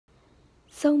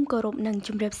សូមគោរពនឹងជ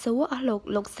ម្រាបសួរអស់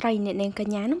លោកស្រីអ្នកនាងក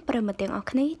ញ្ញានិងប្រិយមិត្តទាំងអស់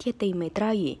គ្នាជាទីមេត្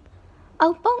រីឪ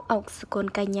ពុកអុកសកូន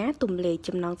កញ្ញាទំលេ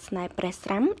ចំណងស្នេហ៍ប្រេះស្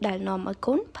រាំដែលនាំឲ្យ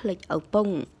កូនភ្លេចឪពុក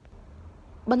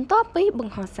បន្ទាប់ពីប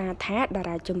ង្ហោះសារថាតា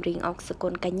រាចម្រៀងអុកសកូ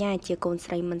នកញ្ញាជាកូន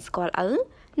ស្រីមិនស្គាល់ឪ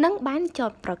និងបានចោ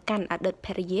ទប្រកាន់អតីតភ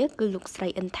រិយាគឺលោកស្រី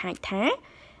អិនថាច់ថា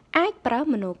អាចប្រើ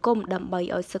មនោគមដើម្បី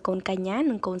ឲ្យសកូនកញ្ញា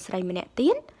និងកូនស្រីម្នាក់ទៀ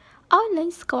តឲ្យលែង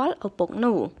ស្គាល់ឪពុក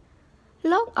នោះ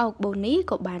លោកអុកបូនី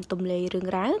ក៏បានទម្លាយរឿង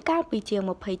រ៉ាវកាលពីជាង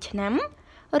20ឆ្នាំ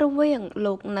រវាង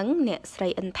លោកនិងអ្នកស្រី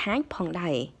អិនថាច់ផង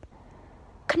ដែរ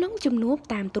ក្នុងជំនួប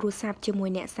តាមទូរស័ព្ទជាមួយ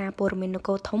អ្នកសារព័ត៌មាននគ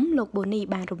រធំលោកបូនី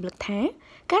បានរំលឹកថា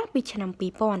កាលពីឆ្នាំ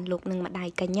2000លោកនិងម្ដាយ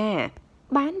កញ្ញា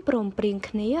បានព្រមព្រៀង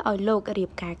គ្នាឲ្យលោករៀ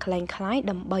បការคล้ายៗ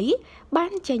ដើម្បីបា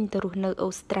នចេញទៅរស់នៅអូ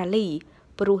ស្ត្រាលី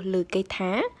ព្រោះឮគេ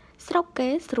ថាស្រុកគេ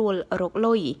ស្រួលរក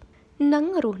លុយនិង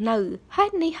រស់នៅហេ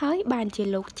តុនេះហើយបានជា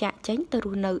លោកចាក់ចេញទៅរ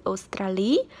ស់នៅអូស្ត្រា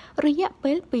លីរយៈ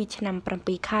ពេល2ឆ្នាំ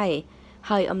7ខែ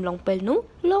ហើយអំឡុងពេលនោះ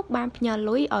លោកបានផ្ញើ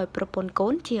លុយឲ្យប្រពន្ធកូ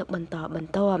នជាបន្តប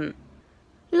ន្ទាប់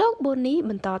លោកបូនី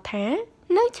បន្តថា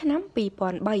នៅឆ្នាំ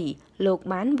2003លោក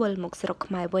បានវិលមកស្រុក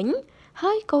ខ្មែរវិញ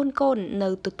ហើយកូននៅ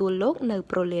ទទួលលោកនៅ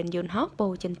ប្រលានយន្តហោះពោ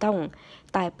ធិ៍ចិនតុង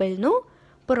តែពេលនោះ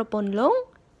ប្រពន្ធលោក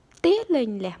ទាលេង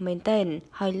លះមែនទែន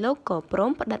ហើយលោកក៏ព្រ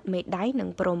មផ្តិតមេដៃនិង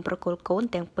ព្រមប្រគល់កូន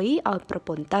ទាំងពីរឲ្យប្រព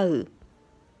ន្ធទៅ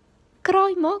ក្រោ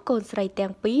យមកកូនស្រីទាំ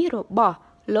ងពីររបស់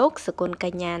លោកសកុនក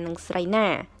ញ្ញានិងស្រីណា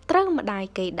ត្រូវម្ដាយ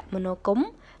គេដាក់មនោគម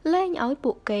លែងឲ្យ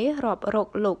ពួកគេរាប់រក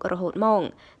លោករហូតមក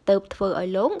ទៅធ្វើឲ្យ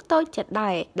លោកតូចចិត្ត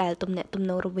ដែរដែលទំនាក់ទំ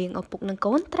នងរវាងឪពុកនិង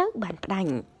កូនត្រូវបានផ្ដា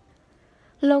ច់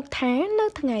លោកថានៅ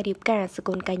ថ្ងៃរៀបការស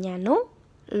កុនកញ្ញានោះ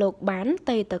លោកបាន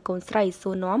ទៅកូនស្រីសួ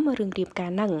រនាំរឿងរៀបកា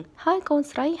រនឹងហើយកូន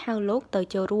ស្រីហៅលោកទៅ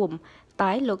ចូលរួម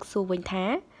តែលោកសួរវិញថា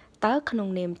តើក្នុង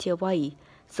នាមជាអ្វី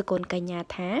សកុនកញ្ញា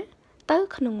ថាទៅ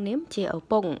ក្នុងនាមជាឪ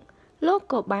ពុកលោក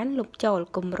ក៏បានលុបចោល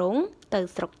គម្រោងទៅ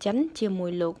ស្រុកចិនជាមួ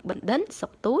យលោកបណ្ឌិតសុ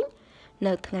កទូច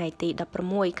នៅថ្ងៃទី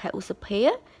16ខែឧសភា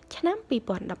ឆ្នាំ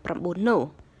2019នោះ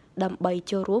ដើម្បី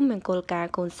ចូលរួមមង្គលការ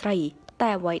កូនស្រីតែ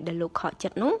អ្វីដែលលោកខកចិ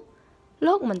ត្តនោះ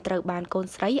លោកមិនត្រូវបានកូន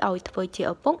ស្រីឲ្យធ្វើជា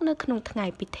ឪពុកនៅក្នុងថ្ងៃ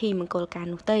ពិធីមង្គលការ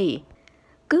នោះទេ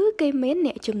គឺគេមាន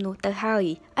អ្នកជំនួសទៅហើយ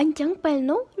អញ្ចឹងពេល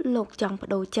នោះលោកចង់ប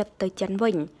ដូរចិត្តទៅចិន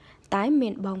វិញតែមា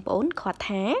នបងប្អូនគាត់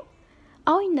ថា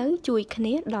ឲ្យនៅជួយគ្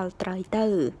នាដល់ត្រៃទៅ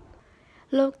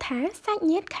លោកថាសាច់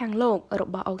ញាតិខាងលោករ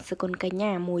បស់អុកសកុនកញ្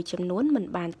ញាមួយចំនួនមិន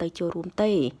បានទៅចូលរួម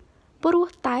ទេព្រោះ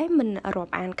តែមិនរា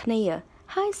ប់អានគ្នា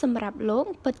ហើយសម្រាប់លោក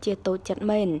ពិតជាតូចចិត្ត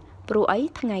មែនព្រោះអី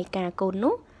ថ្ងៃការកូន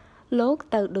នោះលោក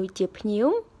ទៅដូចជាភ្ញៀវ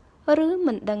ឬ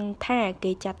មិនដឹងថា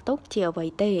គេចាត់ទុកជាអ្វី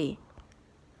ទេ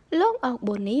លោកអុក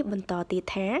បូនីបន្តទៀត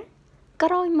ថាក្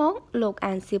រោយមកលោក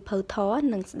អានសៀវភៅធម៌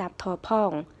និងស្ដាប់ធម៌ផ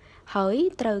ងហើយ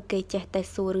ត្រូវគេចេះតែ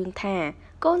សួររឿងថា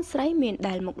កូនស្រីមាន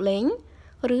ដែលមកលេង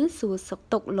ឬសួរសុខ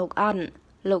ទុក្ខលោកអន់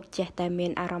លោកចេះតែមា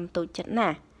នអារម្មណ៍តូចចិត្តណា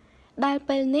ស់ដែល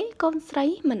ពេលនេះកូនស្រី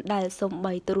មិនដែលសូម្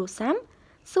បីទូរស័ព្ទ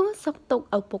សួរសុខទុក្ខ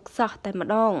ឪពុកសោះតែម្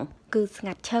ដងគឺស្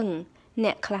ងាត់ឈឹងអ្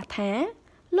នកខ្លះថា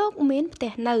លោកមានផ្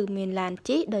ទះនៅមានឡាន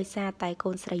ជិះដោយសារតែ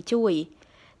កូនស្រីជួយ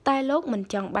តែលោកមិន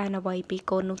ចង់បានអ្វីពី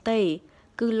កូននោះទេ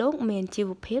គឺលោកមានជី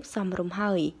វភាពសមរម្យ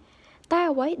ហើយតែ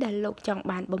អ្វីដែលលោកចង់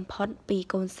បានបំផុតពី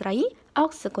កូនស្រីអុក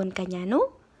សកុនកញ្ញានោះ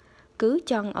គឺ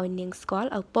ចង់ឲ្យនាងស្គាល់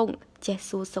ឪពុកចេះ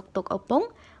សួរសុខទុក្ខឪពុក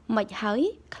មិនហើយ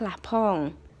ខ្លះផង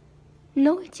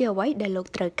នោះជាអ្វីដែលលោក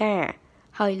ត្រូវការ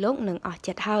ហើយលោកនឹងអស់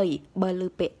ចិត្តហើយបើឮ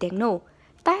ពាក្យទាំងនោះ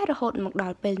តែរហូតមកដ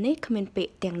ល់ពេលនេះគ្មានពា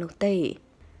ក្យទាំងនោះទេ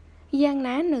យ៉ាង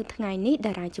ណានៅថ្ងៃនេះ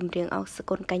តារាចម្រៀងអុកស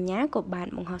កុនកញ្ញាក៏បាន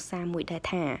បង្ហោះសារមួយដែរ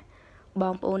ថាប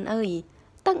ងប្អូនអើយ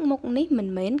ទឹកមុខនេះមិន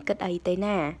មែនគិតអីទេ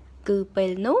ណាគឺពេ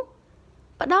លនោះ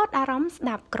ផ្ដោតអារម្មណ៍ស្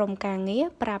ដាប់ក្រុមការងារ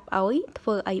ប្រាប់ឲ្យធ្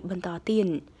វើអីបន្តទៀត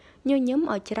ញញឹម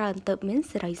ឲ្យច្រើនទៅមាន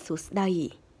សេរីសួស្ដី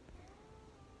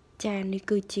ចា៎នេះ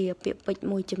គឺជាពាក្យពេចន៍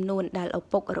មួយចំនួនដែលឪ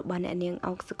ពុករបស់អ្នកនាង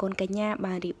អុកសកុនកញ្ញា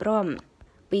បានរៀបរាប់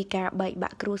ពីការបែកបា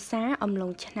ក់គ្រួសារអំឡុ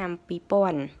ងឆ្នាំ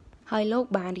2000ហើយលោក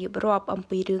បានរៀបរាប់អំ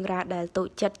ពីរឿងរ៉ាវដែលតូច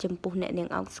ចិត្តចំពោះអ្នកនាង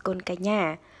អុកសកុនកញ្ញា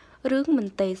រឿងមិន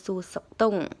ទេសួរសុខទុ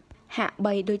ក្ខហាក់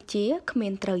បីដូចជាគ្មា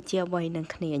នត្រូវជាអ្វីនឹង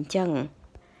គ្នាអញ្ចឹង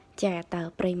ចាតើ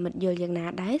ប្រិមិត្តយល់យ៉ាងណា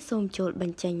ដែរសូមចូលប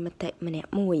ញ្ចេញមតិម្នាក់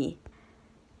មួយ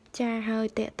ចាហើយ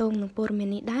តេតងនឹងព័ត៌មាន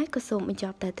នេះដែរក៏សូមបញ្ច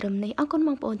ប់តែត្រឹមនេះអរគុណប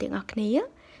ងប្អូនទាំងអស់គ្នា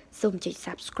សូមចុច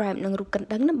Subscribe និងរូបកណ្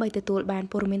ដឹងដើម្បីទទួលបាន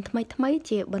ព័ត៌មានថ្មីៗ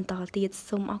ជាបន្តទៀត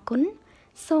សូមអរគុណ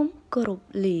សូមគោរព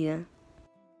លា